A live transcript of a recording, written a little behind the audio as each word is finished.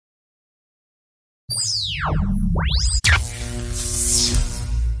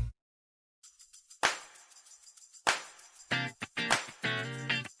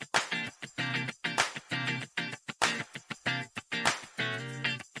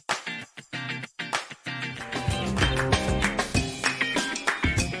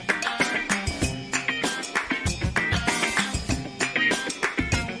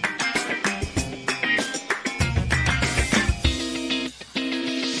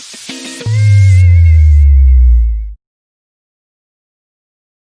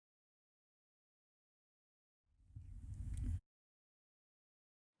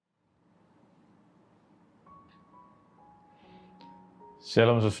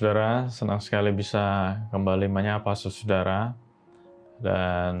Shalom saudara, senang sekali bisa kembali menyapa saudara.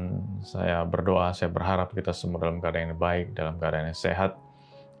 Dan saya berdoa, saya berharap kita semua dalam keadaan yang baik, dalam keadaan yang sehat.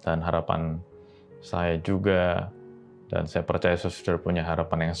 Dan harapan saya juga, dan saya percaya saudara punya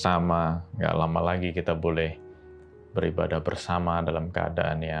harapan yang sama. Gak lama lagi kita boleh beribadah bersama dalam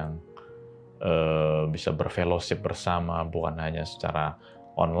keadaan yang bisa berfellowship bersama, bukan hanya secara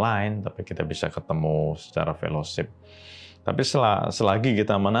online, tapi kita bisa ketemu secara fellowship. Tapi selagi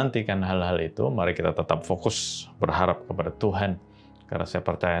kita menantikan hal-hal itu, mari kita tetap fokus berharap kepada Tuhan. Karena saya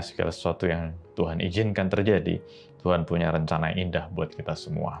percaya segala sesuatu yang Tuhan izinkan terjadi, Tuhan punya rencana yang indah buat kita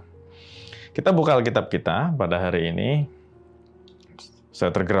semua. Kita buka Alkitab kita pada hari ini.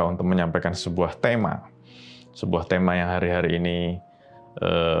 Saya tergerak untuk menyampaikan sebuah tema. Sebuah tema yang hari-hari ini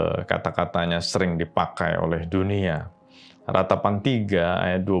kata-katanya sering dipakai oleh dunia. Ratapan 3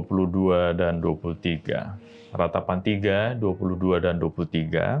 ayat 22 dan 23. Ratapan 3, 22 dan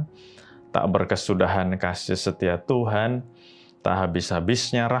 23. Tak berkesudahan kasih setia Tuhan, tak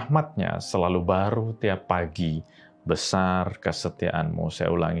habis-habisnya rahmatnya, selalu baru tiap pagi, besar kesetiaanmu.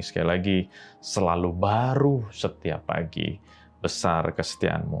 Saya ulangi sekali lagi, selalu baru setiap pagi, besar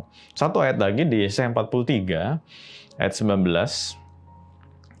kesetiaanmu. Satu ayat lagi di Yesaya 43, ayat 19.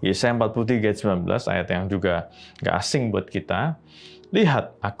 Yesaya 43 ayat 19, ayat yang juga gak asing buat kita.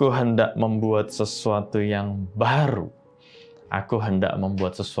 Lihat, aku hendak membuat sesuatu yang baru. Aku hendak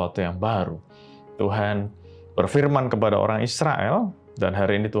membuat sesuatu yang baru. Tuhan berfirman kepada orang Israel, dan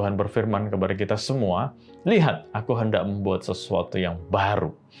hari ini Tuhan berfirman kepada kita semua, lihat, aku hendak membuat sesuatu yang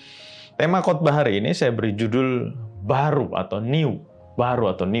baru. Tema khotbah hari ini saya beri judul baru atau new.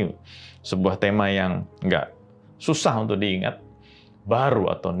 Baru atau new. Sebuah tema yang nggak susah untuk diingat. Baru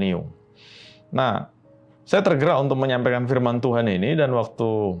atau new. Nah, saya tergerak untuk menyampaikan firman Tuhan ini, dan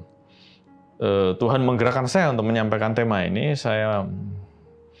waktu Tuhan menggerakkan saya untuk menyampaikan tema ini, saya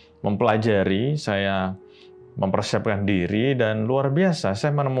mempelajari, saya mempersiapkan diri, dan luar biasa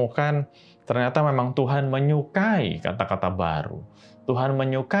saya menemukan ternyata memang Tuhan menyukai kata-kata baru. Tuhan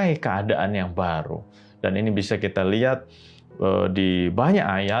menyukai keadaan yang baru. Dan ini bisa kita lihat di banyak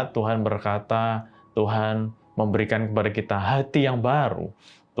ayat. Tuhan berkata, Tuhan memberikan kepada kita hati yang baru.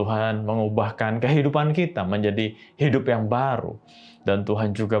 Tuhan mengubahkan kehidupan kita menjadi hidup yang baru. Dan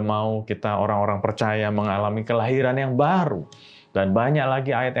Tuhan juga mau kita orang-orang percaya mengalami kelahiran yang baru. Dan banyak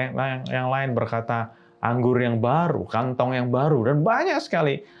lagi ayat yang lain berkata anggur yang baru, kantong yang baru. Dan banyak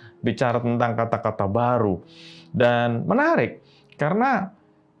sekali bicara tentang kata-kata baru. Dan menarik, karena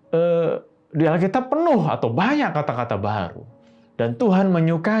di Alkitab penuh atau banyak kata-kata baru. Dan Tuhan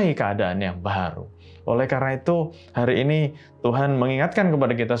menyukai keadaan yang baru. Oleh karena itu, hari ini Tuhan mengingatkan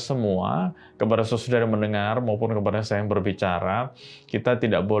kepada kita semua, kepada saudara yang mendengar maupun kepada saya yang berbicara, kita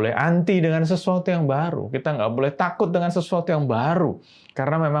tidak boleh anti dengan sesuatu yang baru. Kita nggak boleh takut dengan sesuatu yang baru.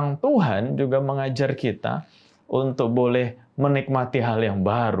 Karena memang Tuhan juga mengajar kita untuk boleh menikmati hal yang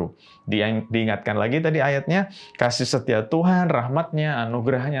baru. Diingatkan lagi tadi ayatnya, kasih setia Tuhan, rahmatnya,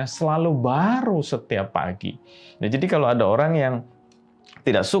 anugerahnya selalu baru setiap pagi. Nah, jadi kalau ada orang yang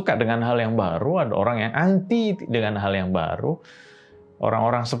tidak suka dengan hal yang baru, ada orang yang anti dengan hal yang baru,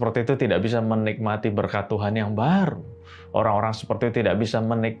 orang-orang seperti itu tidak bisa menikmati berkat Tuhan yang baru. Orang-orang seperti itu tidak bisa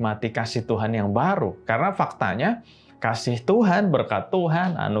menikmati kasih Tuhan yang baru. Karena faktanya, kasih Tuhan, berkat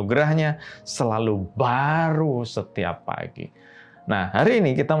Tuhan, anugerahnya selalu baru setiap pagi. Nah, hari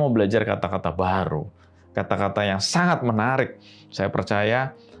ini kita mau belajar kata-kata baru. Kata-kata yang sangat menarik. Saya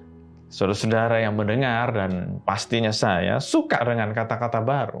percaya saudara-saudara yang mendengar, dan pastinya saya suka dengan kata-kata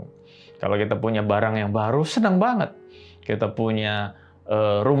baru. Kalau kita punya barang yang baru, senang banget. Kita punya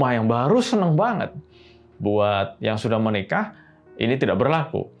rumah yang baru, senang banget. Buat yang sudah menikah, ini tidak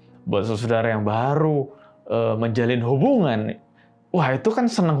berlaku. Buat saudara yang baru menjalin hubungan, wah itu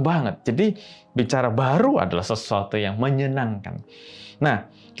kan senang banget. Jadi bicara baru adalah sesuatu yang menyenangkan. Nah,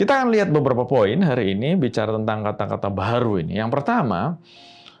 kita akan lihat beberapa poin hari ini bicara tentang kata-kata baru ini. Yang pertama,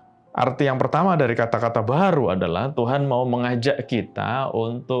 arti yang pertama dari kata-kata baru adalah Tuhan mau mengajak kita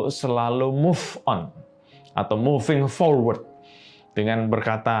untuk selalu move on. atau moving forward. Dengan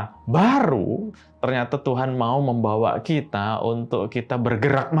berkata baru, ternyata Tuhan mau membawa kita untuk kita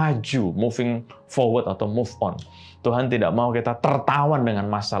bergerak maju, moving forward atau move on. Tuhan tidak mau kita tertawan dengan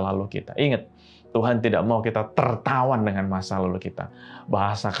masa lalu kita. Ingat, Tuhan tidak mau kita tertawan dengan masa lalu kita.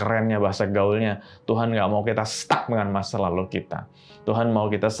 Bahasa kerennya, bahasa gaulnya, Tuhan nggak mau kita stuck dengan masa lalu kita. Tuhan mau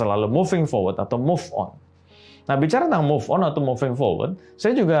kita selalu moving forward atau move on. Nah, bicara tentang move on atau moving forward,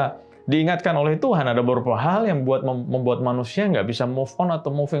 saya juga diingatkan oleh Tuhan ada beberapa hal yang membuat manusia nggak bisa move on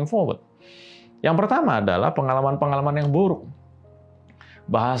atau moving forward. Yang pertama adalah pengalaman-pengalaman yang buruk.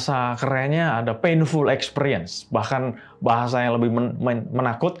 Bahasa kerennya ada painful experience. Bahkan bahasa yang lebih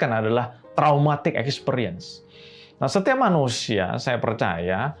menakutkan adalah traumatic experience. Nah, setiap manusia, saya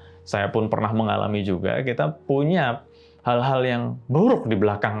percaya, saya pun pernah mengalami juga, kita punya hal-hal yang buruk di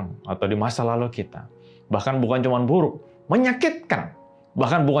belakang atau di masa lalu kita. Bahkan bukan cuma buruk, menyakitkan.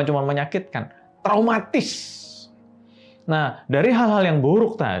 Bahkan bukan cuma menyakitkan, traumatis. Nah, dari hal-hal yang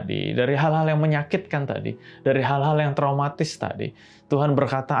buruk tadi, dari hal-hal yang menyakitkan tadi, dari hal-hal yang traumatis tadi, Tuhan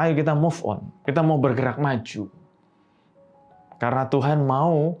berkata, ayo kita move on, kita mau bergerak maju. Karena Tuhan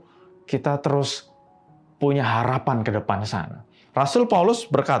mau kita terus punya harapan ke depan sana. Rasul Paulus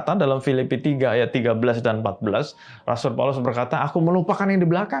berkata dalam Filipi 3 ayat 13 dan 14, Rasul Paulus berkata, aku melupakan yang di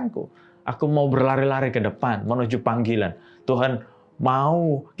belakangku. Aku mau berlari-lari ke depan, menuju panggilan. Tuhan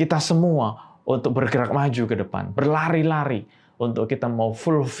mau kita semua untuk bergerak maju ke depan, berlari-lari untuk kita mau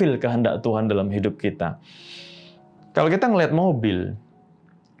fulfill kehendak Tuhan dalam hidup kita. Kalau kita ngelihat mobil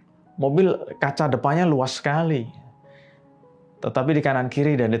kaca depannya luas sekali. Tetapi di kanan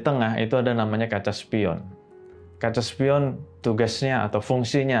kiri dan di tengah itu ada namanya kaca spion. Kaca spion tugasnya atau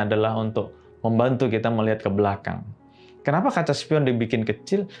fungsinya adalah untuk membantu kita melihat ke belakang. Kenapa kaca spion dibikin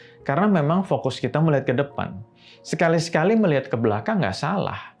kecil? Karena memang fokus kita melihat ke depan. Sekali-sekali melihat ke belakang nggak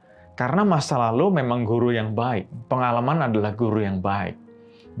salah. Karena masa lalu memang guru yang baik. Pengalaman adalah guru yang baik.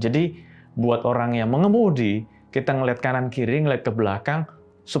 Jadi buat orang yang mengemudi, kita ngelihat kanan kiri, ngelihat ke belakang,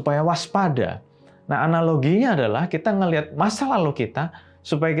 supaya waspada. Nah, analoginya adalah kita ngelihat masa lalu kita,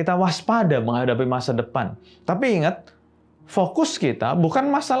 supaya kita waspada menghadapi masa depan. Tapi ingat, fokus kita bukan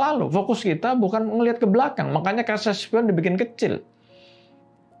masa lalu, fokus kita bukan ngelihat ke belakang. Makanya kaca spion dibikin kecil.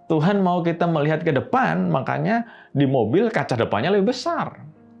 Tuhan mau kita melihat ke depan, makanya di mobil kaca depannya lebih besar.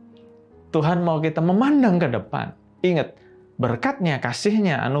 Tuhan mau kita memandang ke depan. Ingat, berkatnya,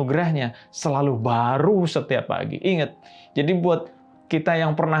 kasihnya, anugerahnya selalu baru setiap pagi. Ingat, jadi buat kita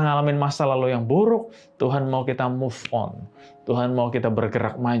yang pernah ngalamin masa lalu yang buruk, Tuhan mau kita move on. Tuhan mau kita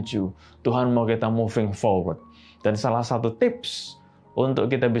bergerak maju. Tuhan mau kita moving forward. Dan salah satu tips untuk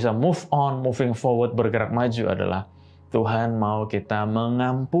kita bisa move on, moving forward, bergerak maju adalah Tuhan mau kita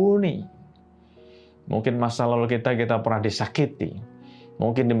mengampuni. Mungkin masa lalu kita pernah disakiti.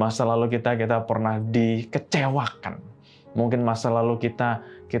 Mungkin di masa lalu kita pernah dikecewakan. Mungkin masa lalu kita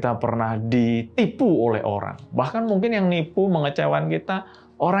pernah ditipu oleh orang. Bahkan mungkin yang nipu, mengecewakan kita,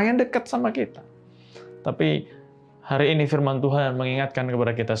 orang yang dekat sama kita. Tapi hari ini firman Tuhan mengingatkan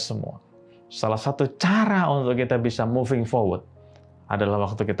kepada kita semua. Salah satu cara untuk kita bisa moving forward adalah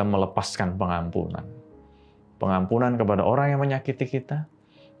waktu kita melepaskan pengampunan. Pengampunan kepada orang yang menyakiti kita,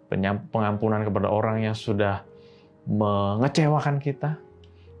 pengampunan kepada orang yang sudah mengecewakan kita,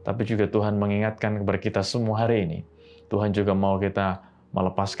 tapi juga Tuhan mengingatkan kepada kita semua hari ini, Tuhan juga mau kita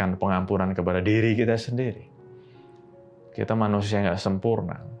melepaskan pengampunan kepada diri kita sendiri. Kita manusia nggak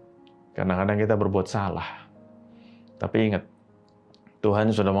sempurna, kadang-kadang kita berbuat salah. Tapi ingat,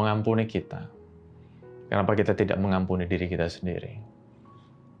 Tuhan sudah mengampuni kita. Kenapa kita tidak mengampuni diri kita sendiri?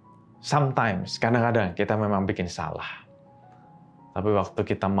 Sometimes, kadang-kadang kita memang bikin salah. Tapi waktu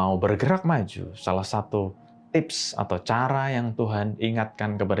kita mau bergerak maju, salah satu tips atau cara yang Tuhan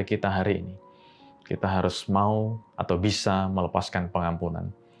ingatkan kepada kita hari ini, kita harus mau atau bisa melepaskan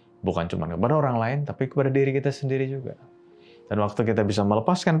pengampunan. Bukan cuma kepada orang lain, tapi kepada diri kita sendiri juga. Dan waktu kita bisa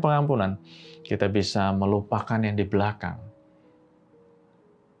melepaskan pengampunan, kita bisa melupakan yang di belakang.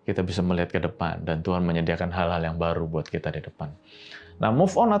 Kita bisa melihat ke depan, dan Tuhan menyediakan hal-hal yang baru buat kita di depan. Nah,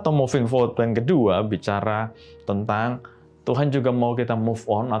 move on atau moving forward yang kedua bicara tentang Tuhan juga mau kita move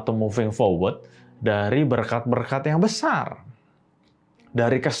on atau moving forward dari berkat-berkat yang besar,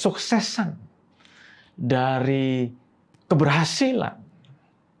 dari kesuksesan, dari keberhasilan.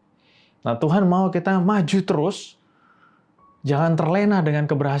 Nah, Tuhan mau kita maju terus, jangan terlena dengan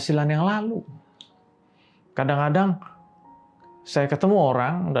keberhasilan yang lalu. Kadang-kadang saya ketemu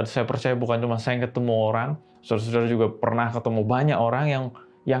orang, dan saya percaya bukan cuma saya yang ketemu orang, saudara-saudara juga pernah ketemu banyak orang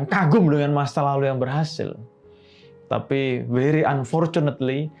yang kagum dengan masa lalu yang berhasil. Tapi very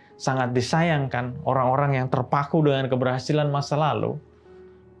unfortunately, sangat disayangkan orang-orang yang terpaku dengan keberhasilan masa lalu,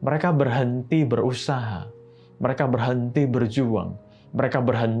 mereka berhenti berusaha, mereka berhenti berjuang, mereka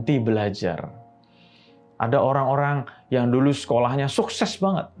berhenti belajar. Ada orang-orang yang dulu sekolahnya sukses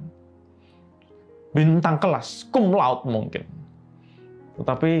banget, bintang kelas, cum laude mungkin.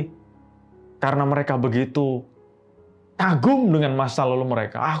 Tetapi karena mereka begitu kagum dengan masa lalu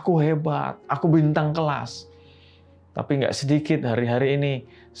mereka, aku hebat, aku bintang kelas. Tapi nggak sedikit hari-hari ini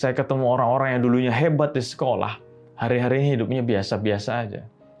saya ketemu orang-orang yang dulunya hebat di sekolah, hari-hari ini hidupnya biasa-biasa aja.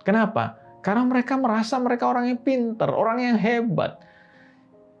 Kenapa? Karena mereka merasa mereka orang yang pintar, orang yang hebat.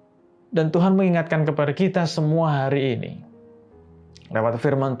 Dan Tuhan mengingatkan kepada kita semua hari ini, lewat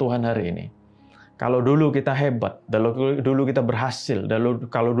firman Tuhan hari ini, kalau dulu kita hebat, dulu kita berhasil,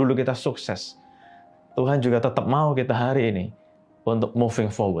 kalau dulu kita sukses, Tuhan juga tetap mau kita hari ini untuk moving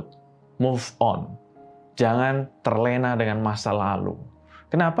forward, move on. Jangan terlena dengan masa lalu.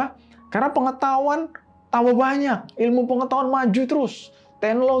 Kenapa? Karena pengetahuan tambah banyak, ilmu pengetahuan maju terus,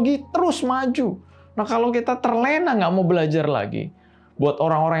 teknologi terus maju. Nah kalau kita terlena nggak mau belajar lagi, buat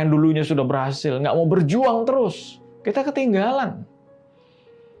orang-orang yang dulunya sudah berhasil, nggak mau berjuang terus, kita ketinggalan.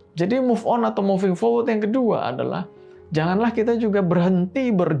 Jadi move on atau moving forward yang kedua adalah, janganlah kita juga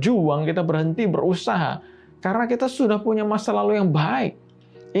berhenti berjuang, kita berhenti berusaha, karena kita sudah punya masa lalu yang baik.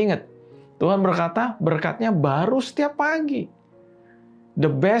 Ingat, Tuhan berkata, berkatnya baru setiap pagi. The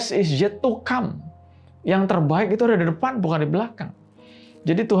best is yet to come. Yang terbaik itu ada di depan, bukan di belakang.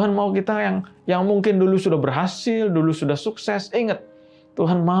 Jadi Tuhan mau kita yang mungkin dulu sudah berhasil, dulu sudah sukses, ingat,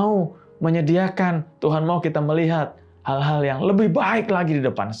 Tuhan mau menyediakan, Tuhan mau kita melihat hal-hal yang lebih baik lagi di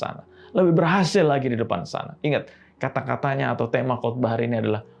depan sana. Lebih berhasil lagi di depan sana. Ingat, kata-katanya atau tema khotbah hari ini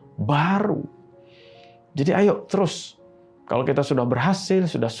adalah baru. Jadi ayo terus. Kalau kita sudah berhasil,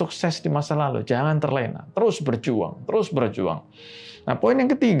 sudah sukses di masa lalu, jangan terlena. Terus berjuang, terus berjuang. Nah, poin yang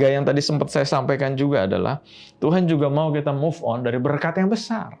ketiga yang tadi sempat saya sampaikan juga adalah, Tuhan juga mau kita move on dari berkat yang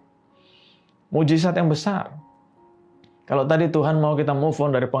besar. Mujizat yang besar. Kalau tadi Tuhan mau kita move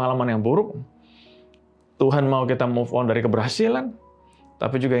on dari pengalaman yang buruk, Tuhan mau kita move on dari keberhasilan,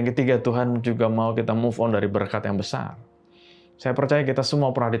 tapi juga yang ketiga, Tuhan juga mau kita move on dari berkat yang besar. Saya percaya kita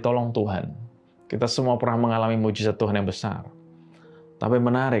semua pernah ditolong Tuhan. Kita semua pernah mengalami mujizat Tuhan yang besar. Tapi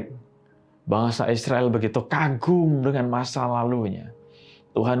menarik, bangsa Israel begitu kagum dengan masa lalunya.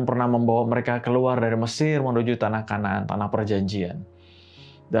 Tuhan pernah membawa mereka keluar dari Mesir menuju tanah Kanaan, tanah perjanjian.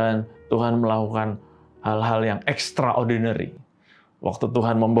 Dan Tuhan melakukan hal-hal yang extraordinary. Waktu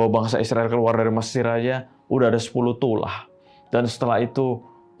Tuhan membawa bangsa Israel keluar dari Mesir aja, udah ada 10 tulah. Dan setelah itu,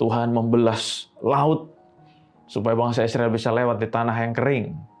 Tuhan membelas laut, supaya bangsa Israel bisa lewat di tanah yang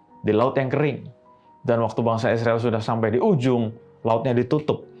kering, di laut yang kering. Dan waktu bangsa Israel sudah sampai di ujung, lautnya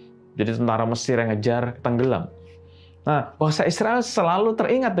ditutup. Jadi tentara Mesir yang ngejar, tenggelam. Nah, bangsa Israel selalu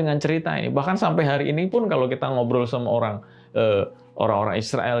teringat dengan cerita ini. Bahkan sampai hari ini pun kalau kita ngobrol sama orang-orang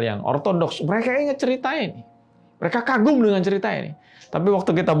Israel yang ortodoks, mereka ingat cerita ini. Mereka kagum dengan cerita ini. Tapi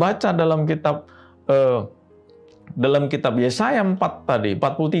waktu kita baca dalam kitab Yesaya 4 tadi,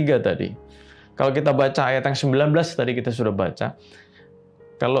 43 tadi. Kalau kita baca ayat yang 19 tadi kita sudah baca.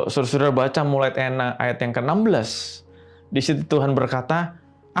 Kalau saudara baca mulai ayat yang ke-16, di situ Tuhan berkata,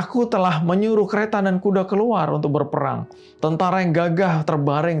 Aku telah menyuruh kereta dan kuda keluar untuk berperang. Tentara yang gagah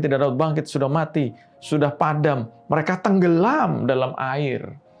terbaring tidak dapat bangkit, sudah mati, sudah padam. Mereka tenggelam dalam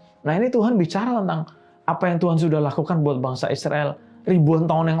air. Nah ini Tuhan bicara tentang apa yang Tuhan sudah lakukan buat bangsa Israel ribuan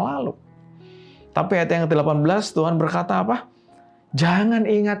tahun yang lalu. Tapi ayat yang ke-18 Tuhan berkata apa? Jangan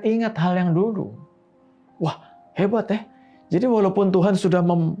ingat-ingat hal yang dulu. Wah, hebat ya. Jadi walaupun Tuhan sudah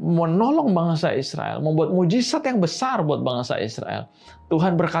menolong bangsa Israel, membuat mujizat yang besar buat bangsa Israel,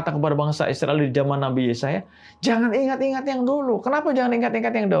 Tuhan berkata kepada bangsa Israel di zaman Nabi Yesaya, jangan ingat-ingat yang dulu. Kenapa jangan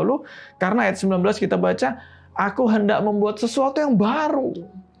ingat-ingat yang dahulu? Karena ayat 19 kita baca, Aku hendak membuat sesuatu yang baru.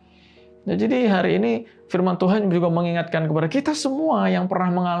 Nah, jadi hari ini firman Tuhan juga mengingatkan kepada kita semua yang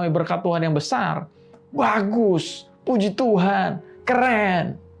pernah mengalami berkat Tuhan yang besar. Bagus, puji Tuhan,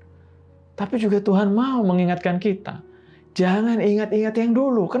 keren. Tapi juga Tuhan mau mengingatkan kita. Jangan ingat-ingat yang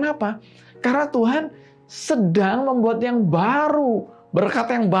dulu. Kenapa? Karena Tuhan sedang membuat yang baru.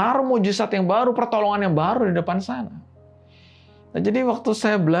 Berkat yang baru, mujizat yang baru, pertolongan yang baru di depan sana. Nah, jadi waktu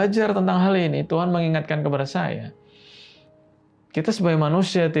saya belajar tentang hal ini, Tuhan mengingatkan kepada saya. Kita sebagai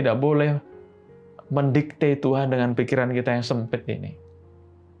manusia tidak boleh mendikte Tuhan dengan pikiran kita yang sempit ini.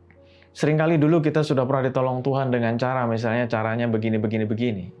 Seringkali dulu kita sudah pernah ditolong Tuhan dengan cara, misalnya caranya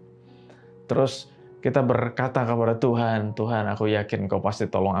begini. Terus kita berkata kepada Tuhan, Tuhan aku yakin Kau pasti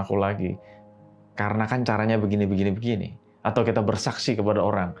tolong aku lagi. Karena kan caranya begini. Atau kita bersaksi kepada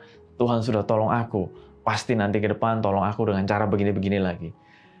orang, Tuhan sudah tolong aku, pasti nanti ke depan tolong aku dengan cara begini lagi.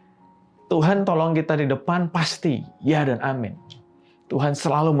 Tuhan tolong kita di depan pasti, ya dan amin. Tuhan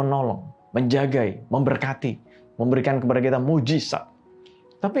selalu menolong, menjagai, memberkati. memberikan kepada kita mujizat.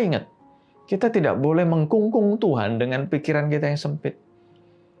 Tapi ingat, kita tidak boleh mengkungkung Tuhan dengan pikiran kita yang sempit.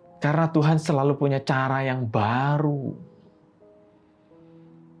 Karena Tuhan selalu punya cara yang baru.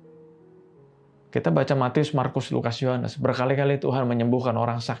 Kita baca Matius, Markus, Lukas, Yohanes. Berkali-kali Tuhan menyembuhkan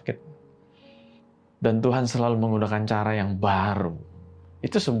orang sakit. Dan Tuhan selalu menggunakan cara yang baru.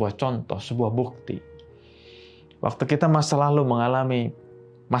 Itu sebuah contoh, sebuah bukti. Waktu kita masa lalu mengalami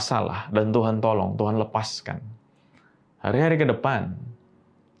masalah dan Tuhan tolong, Tuhan lepaskan. Hari-hari ke depan,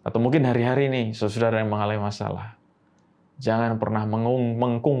 atau mungkin hari-hari ini, saudara yang mengalami masalah, jangan pernah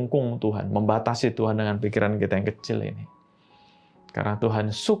mengkungkung Tuhan, membatasi Tuhan dengan pikiran kita yang kecil ini. Karena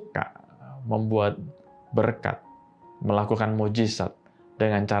Tuhan suka membuat berkat, melakukan mujizat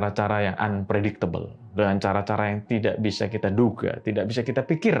dengan cara-cara yang unpredictable, dengan cara-cara yang tidak bisa kita duga, tidak bisa kita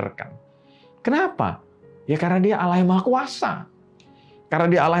pikirkan. Kenapa? Ya karena dia Allah yang Maha Kuasa. Karena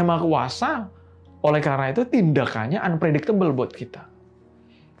dia Allah yang Maha Kuasa, oleh karena itu tindakannya unpredictable buat kita.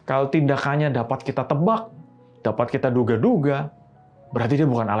 Kalau tindakannya dapat kita tebak, dapat kita duga-duga, berarti dia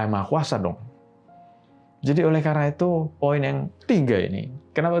bukan Allah yang Maha Kuasa dong. Jadi oleh karena itu, poin yang 3 ini,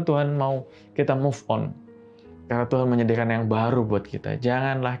 kenapa Tuhan mau kita move on? Karena Tuhan menyediakan yang baru buat kita.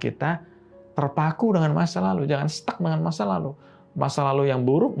 Janganlah kita terpaku dengan masa lalu, jangan stuck dengan masa lalu. Masa lalu yang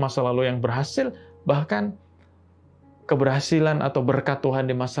buruk, masa lalu yang berhasil, bahkan keberhasilan atau berkat Tuhan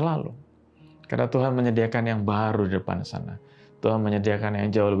di masa lalu. Karena Tuhan menyediakan yang baru di depan sana. Tuhan menyediakan yang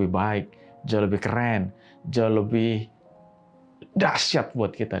jauh lebih baik, jauh lebih keren, jauh lebih dahsyat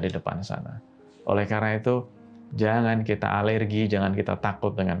buat kita di depan sana. Oleh karena itu, jangan kita alergi, jangan kita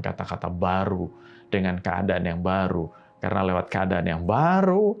takut dengan kata-kata baru, dengan keadaan yang baru. Karena lewat keadaan yang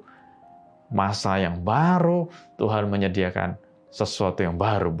baru, masa yang baru, Tuhan menyediakan sesuatu yang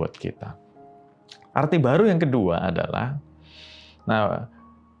baru buat kita. Arti baru yang kedua adalah, nah,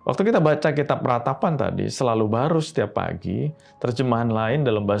 waktu kita baca kitab Ratapan tadi, selalu baru setiap pagi, terjemahan lain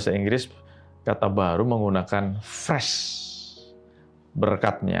dalam bahasa Inggris, kata baru menggunakan fresh.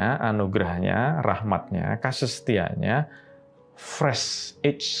 Berkatnya, anugerahnya, rahmatnya, kasih setianya, fresh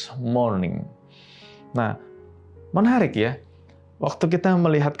each morning. Nah, menarik ya, waktu kita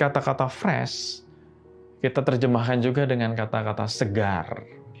melihat kata-kata fresh, kita terjemahkan juga dengan kata-kata segar.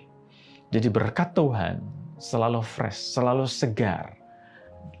 Jadi berkat Tuhan selalu fresh, selalu segar.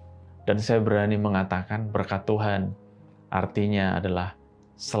 Dan saya berani mengatakan berkat Tuhan artinya adalah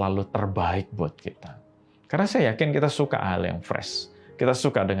selalu terbaik buat kita. Karena saya yakin kita suka hal yang fresh. Kita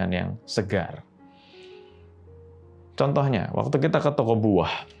suka dengan yang segar. Contohnya, waktu kita ke toko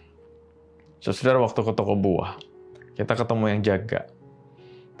buah. Saudara, waktu ke toko buah, kita ketemu yang jaga.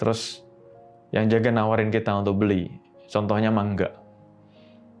 Terus yang jaga nawarin kita untuk beli. Contohnya mangga.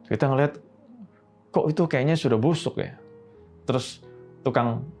 Kita ngeliat, kok itu kayaknya sudah busuk ya. Terus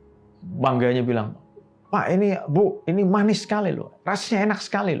tukang mangganya bilang, Pak ini Bu, ini manis sekali loh. Rasanya enak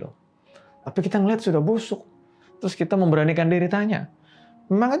sekali loh. Tapi kita ngeliat sudah busuk. Terus kita memberanikan diri tanya,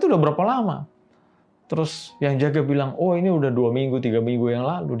 memang itu udah berapa lama? Terus yang jaga bilang, oh ini udah 2 minggu, 3 minggu yang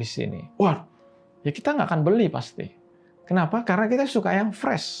lalu di sini. Wah, ya kita nggak akan beli pasti. Kenapa? Karena kita suka yang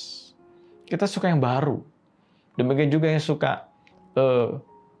fresh. Kita suka yang baru. Demikian juga yang suka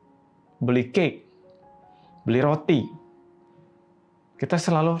beli cake, beli roti. Kita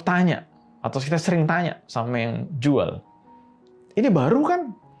selalu tanya, atau kita sering tanya sama yang jual. Ini baru kan?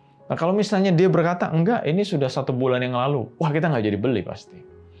 Nah kalau misalnya dia berkata, enggak, ini sudah 1 bulan yang lalu. Wah, kita nggak jadi beli pasti.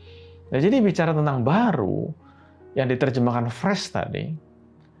 Nah, jadi bicara tentang baru, yang diterjemahkan fresh tadi,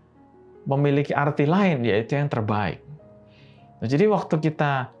 memiliki arti lain, yaitu yang terbaik. Nah, jadi waktu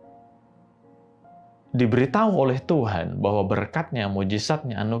kita diberitahu oleh Tuhan bahwa berkatnya,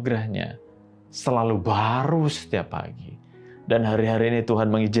 mujizatnya, anugerahnya selalu baru setiap pagi. Dan hari-hari ini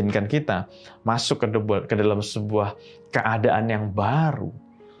Tuhan mengizinkan kita masuk ke dalam sebuah keadaan yang baru.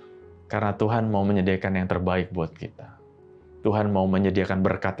 Karena Tuhan mau menyediakan yang terbaik buat kita. Tuhan mau menyediakan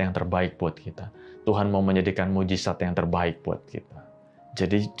berkat yang terbaik buat kita. Tuhan mau menyediakan mujizat yang terbaik buat kita.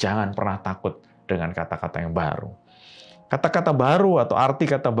 Jadi jangan pernah takut dengan kata-kata yang baru. Kata-kata baru atau arti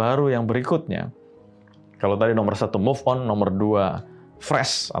kata baru yang berikutnya, kalau tadi nomor 1 move on, nomor 2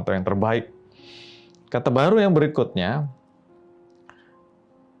 fresh atau yang terbaik. Kata baru yang berikutnya,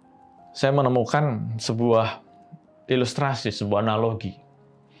 saya menemukan sebuah ilustrasi, sebuah analogi.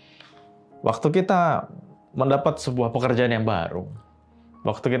 Waktu kita mendapat sebuah pekerjaan yang baru,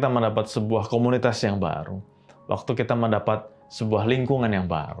 waktu kita mendapat sebuah komunitas yang baru, waktu kita mendapat sebuah lingkungan yang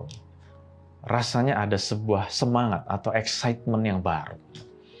baru, rasanya ada sebuah semangat atau excitement yang baru.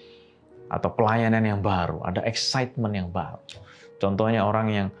 Atau pelayanan yang baru, ada excitement yang baru. Contohnya orang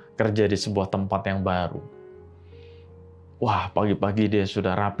yang kerja di sebuah tempat yang baru. Wah, pagi-pagi dia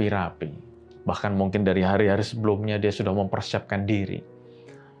sudah rapi-rapi. Bahkan mungkin dari hari-hari sebelumnya dia sudah mempersiapkan diri,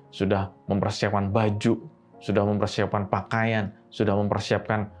 sudah mempersiapkan baju, sudah mempersiapkan pakaian, sudah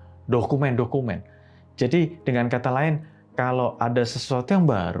mempersiapkan dokumen-dokumen. Jadi dengan kata lain, kalau ada sesuatu yang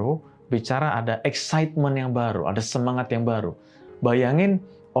baru, bicara ada excitement yang baru, ada semangat yang baru. Bayangin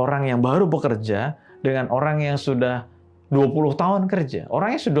orang yang baru bekerja dengan orang yang sudah 20 tahun kerja.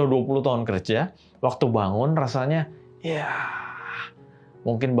 Orang yang sudah 20 tahun kerja, waktu bangun rasanya, ya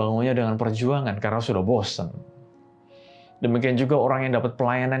mungkin bangunnya dengan perjuangan karena sudah bosan. Demikian juga orang yang dapat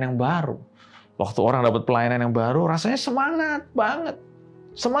pelayanan yang baru. Waktu orang dapat pelayanan yang baru, rasanya semangat banget.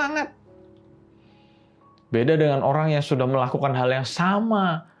 Semangat. Beda dengan orang yang sudah melakukan hal yang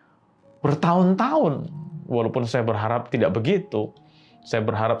sama bertahun-tahun. Walaupun saya berharap tidak begitu. Saya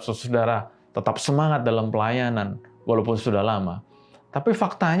berharap saudara tetap semangat dalam pelayanan, walaupun sudah lama. Tapi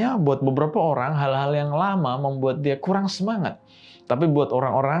faktanya buat beberapa orang, hal-hal yang lama membuat dia kurang semangat. Tapi buat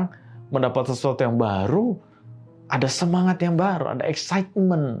orang-orang mendapat sesuatu yang baru, ada semangat yang baru, ada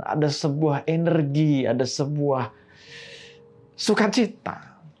excitement, ada sebuah energi, ada sebuah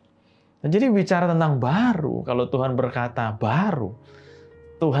sukacita. Nah, jadi bicara tentang baru, kalau Tuhan berkata baru,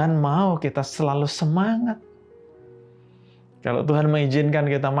 Tuhan mau kita selalu semangat. Kalau Tuhan mengizinkan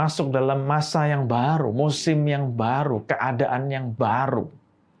kita masuk dalam masa yang baru, musim yang baru, keadaan yang baru,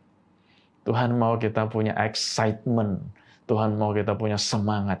 Tuhan mau kita punya excitement, Tuhan mau kita punya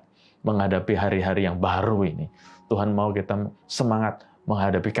semangat menghadapi hari-hari yang baru ini. Tuhan mau kita semangat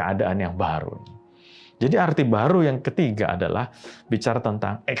menghadapi keadaan yang baru. Jadi arti baru yang ketiga adalah bicara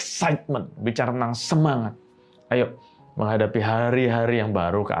tentang excitement, bicara tentang semangat. Ayo, menghadapi hari-hari yang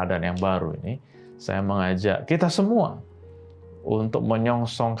baru, keadaan yang baru ini, saya mengajak kita semua untuk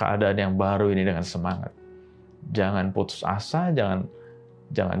menyongsong keadaan yang baru ini dengan semangat. Jangan putus asa,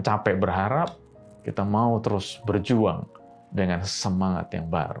 jangan capek berharap, kita mau terus berjuang dengan semangat yang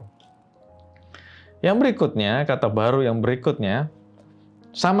baru. Yang berikutnya, kata baru yang berikutnya,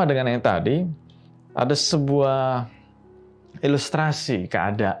 sama dengan yang tadi, ada sebuah ilustrasi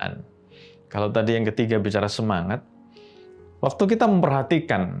keadaan. Kalau tadi yang ketiga bicara semangat, waktu kita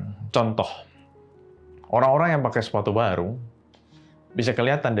memperhatikan contoh, orang-orang yang pakai sepatu baru, bisa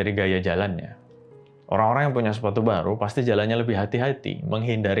kelihatan dari gaya jalannya. Orang-orang yang punya sepatu baru pasti jalannya lebih hati-hati,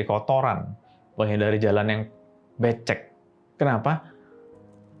 menghindari kotoran, menghindari jalan yang becek. Kenapa?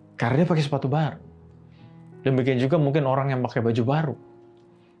 Karena dia pakai sepatu baru. Demikian juga mungkin orang yang pakai baju baru.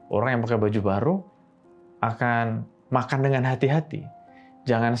 Orang yang pakai baju baru akan makan dengan hati-hati.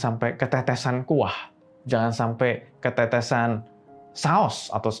 Jangan sampai ketetesan kuah. Jangan sampai ketetesan saus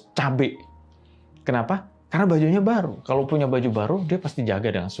atau cabai. Kenapa? Karena bajunya baru. Kalau punya baju baru, dia pasti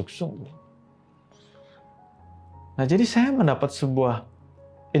jaga dengan sungguh-sungguh. Nah, jadi saya mendapat sebuah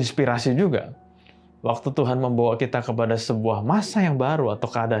inspirasi juga. Waktu Tuhan membawa kita kepada sebuah masa yang baru atau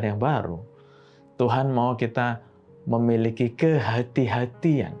keadaan yang baru, Tuhan mau kita memiliki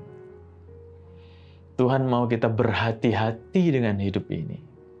kehati-hatian. Tuhan mau kita berhati-hati dengan hidup ini.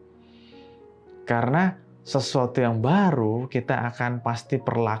 Karena sesuatu yang baru kita akan pasti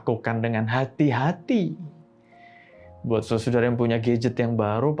perlakukan dengan hati-hati. Buat saudara yang punya gadget yang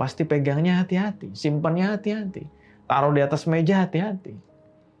baru, pasti pegangnya hati-hati, simpannya hati-hati, taruh di atas meja hati-hati.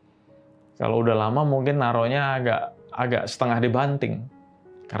 Kalau udah lama mungkin naruhnya agak setengah dibanting,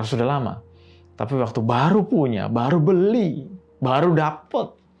 karena sudah lama. Tapi waktu baru punya, baru beli, baru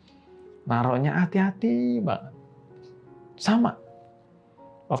dapet, naruhnya hati-hati banget. Sama.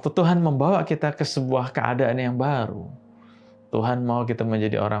 Waktu Tuhan membawa kita ke sebuah keadaan yang baru, Tuhan mau kita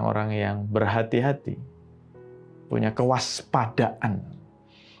menjadi orang-orang yang berhati-hati, punya kewaspadaan.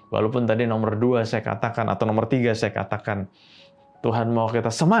 Walaupun tadi nomor 2 saya katakan, atau nomor 3 saya katakan, Tuhan mau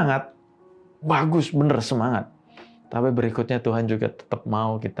kita semangat, bagus, bener semangat. Tapi berikutnya Tuhan juga tetap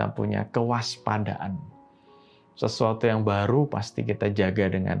mau kita punya kewaspadaan. Sesuatu yang baru pasti kita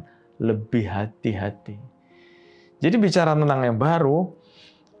jaga dengan lebih hati-hati. Jadi bicara tentang yang baru,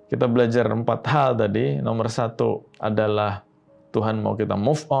 kita belajar 4 hal tadi. Nomor 1 adalah Tuhan mau kita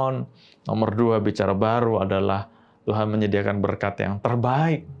move on. Nomor 2 bicara baru adalah Tuhan menyediakan berkat yang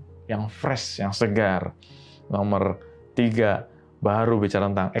terbaik, yang fresh, yang segar. Nomor 3 baru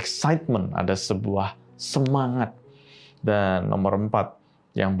bicara tentang excitement, ada sebuah semangat. Dan nomor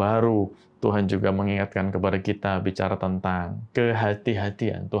 4 yang baru, Tuhan juga mengingatkan kepada kita bicara tentang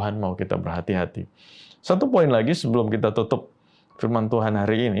kehati-hatian. Tuhan mau kita berhati-hati. Satu poin lagi sebelum kita tutup firman Tuhan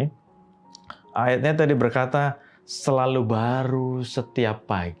hari ini. Ayatnya tadi berkata, selalu baru setiap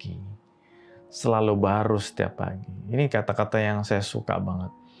pagi. Selalu baru setiap pagi. Ini kata-kata yang saya suka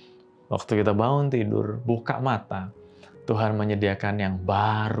banget. Waktu kita bangun tidur, buka mata, Tuhan menyediakan yang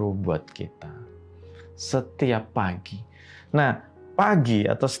baru buat kita. Setiap pagi. Nah, pagi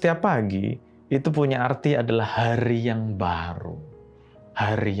atau setiap pagi itu punya arti adalah hari yang baru.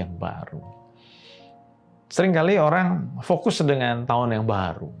 Hari yang baru. Seringkali orang fokus dengan tahun yang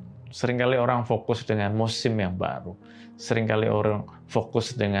baru. Seringkali orang fokus dengan musim yang baru. Seringkali orang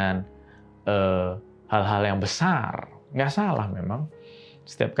fokus dengan hal-hal yang besar. Nggak salah memang.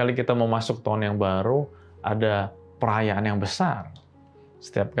 Setiap kali kita mau masuk tahun yang baru, ada perayaan yang besar.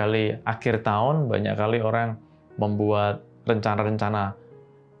 Setiap kali akhir tahun, banyak kali orang membuat rencana-rencana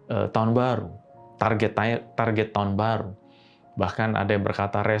tahun baru, target tahun baru. Bahkan ada yang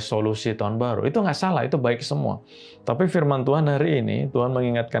berkata resolusi tahun baru. Itu nggak salah, itu baik semua. Tapi firman Tuhan hari ini, Tuhan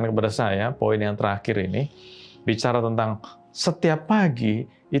mengingatkan kepada saya, poin yang terakhir ini, bicara tentang setiap pagi,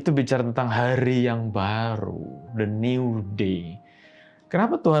 itu bicara tentang hari yang baru, the new day.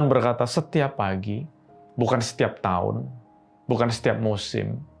 Kenapa Tuhan berkata setiap pagi, bukan setiap tahun, bukan setiap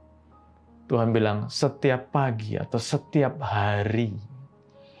musim? Tuhan bilang setiap pagi atau setiap hari.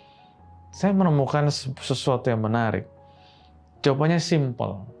 Saya menemukan sesuatu yang menarik. Jawabannya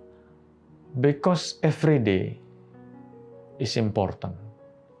simple. Because every day is important.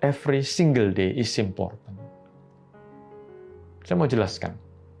 Every single day is important. Saya mau jelaskan.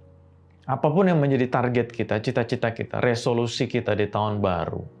 Apapun yang menjadi target kita, cita-cita kita, resolusi kita di tahun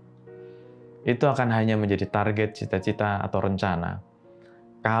baru, itu akan hanya menjadi target, cita-cita, atau rencana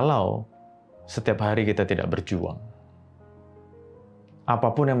kalau setiap hari kita tidak berjuang.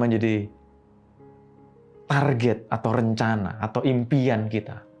 Apapun yang menjadi target atau rencana atau impian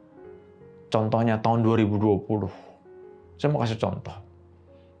kita. Contohnya tahun 2020. Saya mau kasih contoh.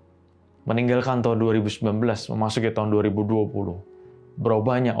 Meninggalkan tahun 2019, memasuki tahun 2020. Berapa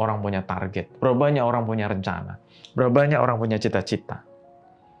banyak orang punya target, berapa banyak orang punya rencana, berapa banyak orang punya cita-cita.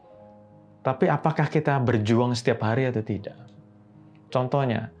 Tapi apakah kita berjuang setiap hari atau tidak?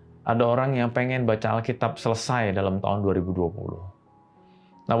 Contohnya, ada orang yang pengen baca Alkitab selesai dalam tahun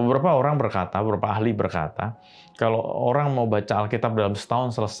 2020. Nah, beberapa orang berkata, beberapa ahli berkata, kalau orang mau baca Alkitab dalam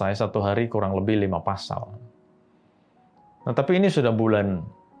setahun selesai, satu hari kurang lebih 5 pasal. Nah, tapi ini sudah bulan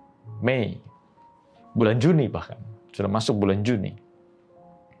Mei, bulan Juni bahkan, sudah masuk bulan Juni.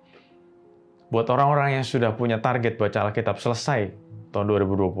 Buat orang-orang yang sudah punya target baca Alkitab selesai tahun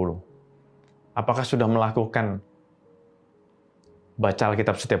 2020, apakah sudah melakukan baca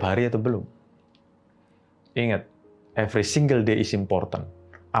Alkitab setiap hari atau belum? Ingat, every single day is important.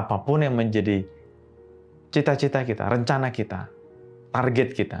 Apapun yang menjadi cita-cita kita, rencana kita,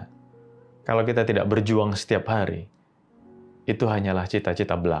 target kita, kalau kita tidak berjuang setiap hari, itu hanyalah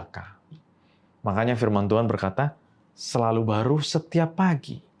cita-cita belaka. Makanya firman Tuhan berkata, selalu baru setiap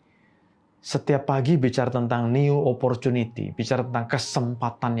pagi. Setiap pagi bicara tentang new opportunity, bicara tentang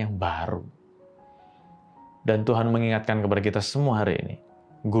kesempatan yang baru. Dan Tuhan mengingatkan kepada kita semua hari ini,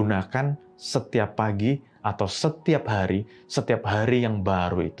 gunakan setiap pagi atau setiap hari yang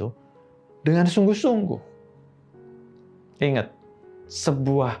baru itu dengan sungguh-sungguh. Ingat,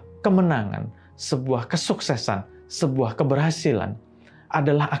 sebuah kemenangan, sebuah kesuksesan, sebuah keberhasilan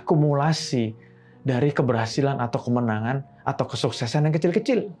adalah akumulasi dari keberhasilan atau kemenangan atau kesuksesan yang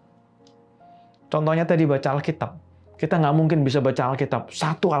kecil-kecil. Contohnya tadi baca Alkitab. Kita nggak mungkin bisa baca Alkitab,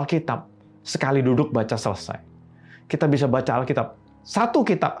 satu Alkitab, sekali duduk baca selesai. Kita bisa baca Alkitab, satu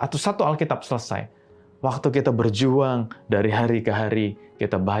kitab atau satu Alkitab selesai. Waktu kita berjuang dari hari ke hari,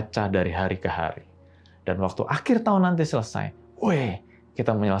 kita baca dari hari ke hari. Dan waktu akhir tahun nanti selesai,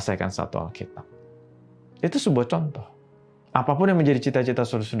 kita menyelesaikan satu Alkitab. Itu sebuah contoh. Apapun yang menjadi cita-cita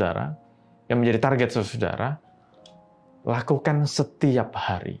saudara-saudara, yang menjadi target saudara-saudara, lakukan setiap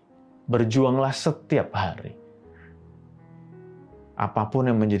hari. Berjuanglah setiap hari. Apapun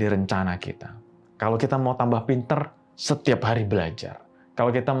yang menjadi rencana kita. Kalau kita mau tambah pinter, setiap hari belajar.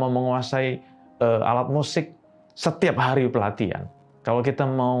 Kalau kita mau menguasai alat musik, setiap hari pelatihan. Kalau kita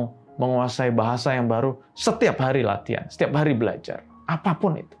mau menguasai bahasa yang baru, setiap hari latihan, setiap hari belajar.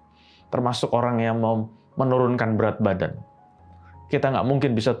 Apapun itu. Termasuk orang yang mau menurunkan berat badan. Kita nggak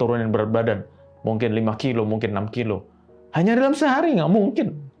mungkin bisa turunin berat badan. Mungkin 5 kilo, mungkin 6 kilo. Hanya dalam sehari, nggak mungkin.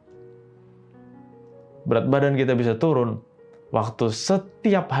 Berat badan kita bisa turun waktu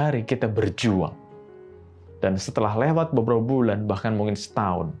setiap hari kita berjuang. Dan setelah lewat beberapa bulan, bahkan mungkin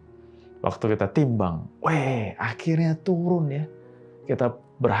setahun, waktu kita timbang, akhirnya turun ya. Kita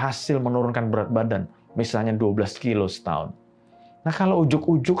berhasil menurunkan berat badan, misalnya 12 kilo setahun. Nah kalau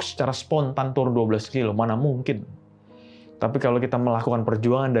ujuk-ujuk secara spontan turun 12 kilo, mana mungkin. Tapi kalau kita melakukan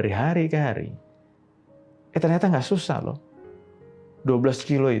perjuangan dari hari ke hari, ternyata nggak susah loh. 12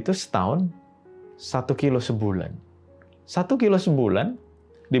 kilo itu setahun, 1 kilo sebulan. 1 kilo sebulan,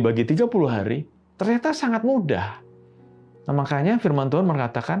 dibagi 30 hari, ternyata sangat mudah. Nah makanya firman Tuhan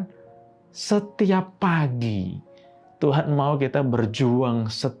mengatakan, setiap pagi Tuhan mau kita berjuang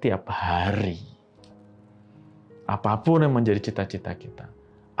setiap hari. Apapun yang menjadi cita-cita kita,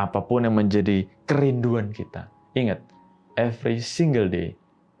 apapun yang menjadi kerinduan kita. Ingat, every single day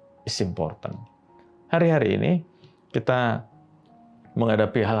is important. Hari-hari ini kita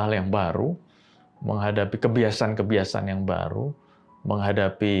menghadapi hal-hal yang baru, menghadapi kebiasaan-kebiasaan yang baru,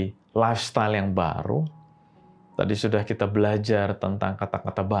 menghadapi lifestyle yang baru. Tadi sudah kita belajar tentang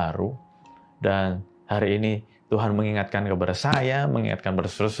kata-kata baru, dan hari ini Tuhan mengingatkan kepada saya, mengingatkan kepada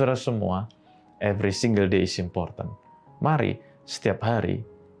saudara-saudara semua, every single day is important. Mari, setiap hari,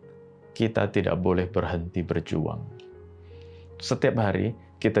 kita tidak boleh berhenti berjuang. Setiap hari,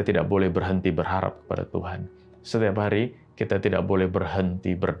 kita tidak boleh berhenti berharap kepada Tuhan. Setiap hari, kita tidak boleh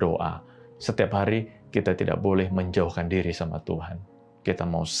berhenti berdoa. Setiap hari, kita tidak boleh menjauhkan diri sama Tuhan. Kita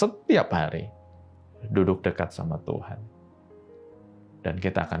mau setiap hari duduk dekat sama Tuhan. Dan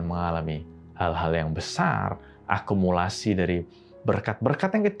kita akan mengalami hal-hal yang besar, akumulasi dari berkat-berkat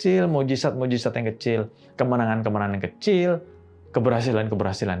yang kecil, mujizat-mujizat yang kecil, kemenangan-kemenangan yang kecil,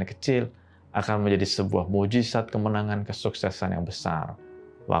 keberhasilan-keberhasilan yang kecil, akan menjadi sebuah mujizat, kemenangan, kesuksesan yang besar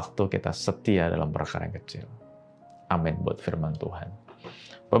waktu kita setia dalam perkara yang kecil. Amin buat firman Tuhan.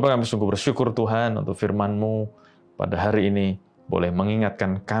 Bapak, kami sungguh bersyukur Tuhan untuk firman-Mu pada hari ini boleh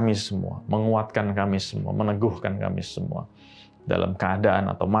mengingatkan kami semua, menguatkan kami semua, meneguhkan kami semua dalam keadaan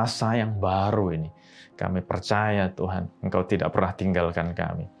atau masa yang baru ini. Kami percaya Tuhan, Engkau tidak pernah tinggalkan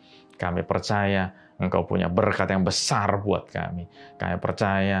kami. Kami percaya Engkau punya berkat yang besar buat kami. Kami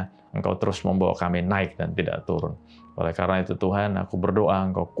percaya Engkau terus membawa kami naik dan tidak turun. Oleh karena itu Tuhan, aku berdoa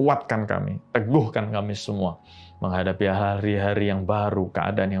Engkau kuatkan kami, teguhkan kami semua menghadapi hari-hari yang baru,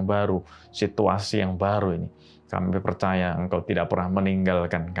 keadaan yang baru, situasi yang baru ini. Kami percaya Engkau tidak pernah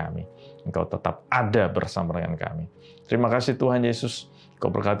meninggalkan kami. Engkau tetap ada bersama dengan kami. Terima kasih Tuhan Yesus.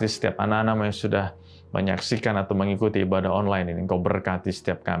 Engkau berkati setiap anak-anak yang sudah menyaksikan atau mengikuti ibadah online ini. Engkau berkati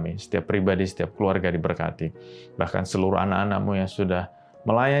setiap kami, setiap pribadi, setiap keluarga diberkati. Bahkan seluruh anak-anak-Mu yang sudah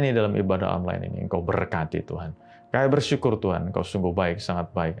melayani dalam ibadah online ini. Engkau berkati Tuhan. Kami bersyukur Tuhan, Engkau sungguh baik,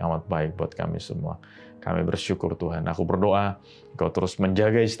 sangat baik, amat baik buat kami semua. Kami bersyukur Tuhan. Aku berdoa, Engkau terus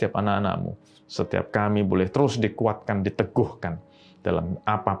menjaga setiap anak-anak-Mu. Setiap kami boleh terus dikuatkan, diteguhkan. Dalam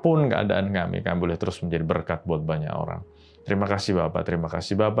apapun keadaan kami boleh terus menjadi berkat buat banyak orang. Terima kasih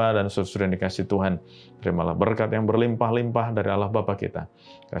Bapa dan saudara yang dikasih Tuhan. Terimalah berkat yang berlimpah-limpah dari Allah Bapa kita.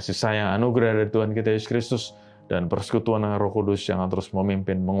 Kasih sayang anugerah dari Tuhan kita Yesus Kristus dan persekutuan dengan Roh Kudus yang akan terus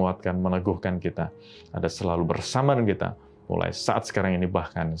memimpin, menguatkan, meneguhkan kita. Ada selalu bersama dengan kita mulai saat sekarang ini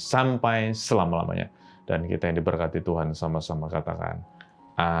bahkan sampai selama-lamanya. Dan kita yang diberkati Tuhan sama-sama katakan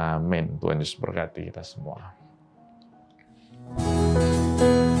amin. Tuhan Yesus berkati kita semua.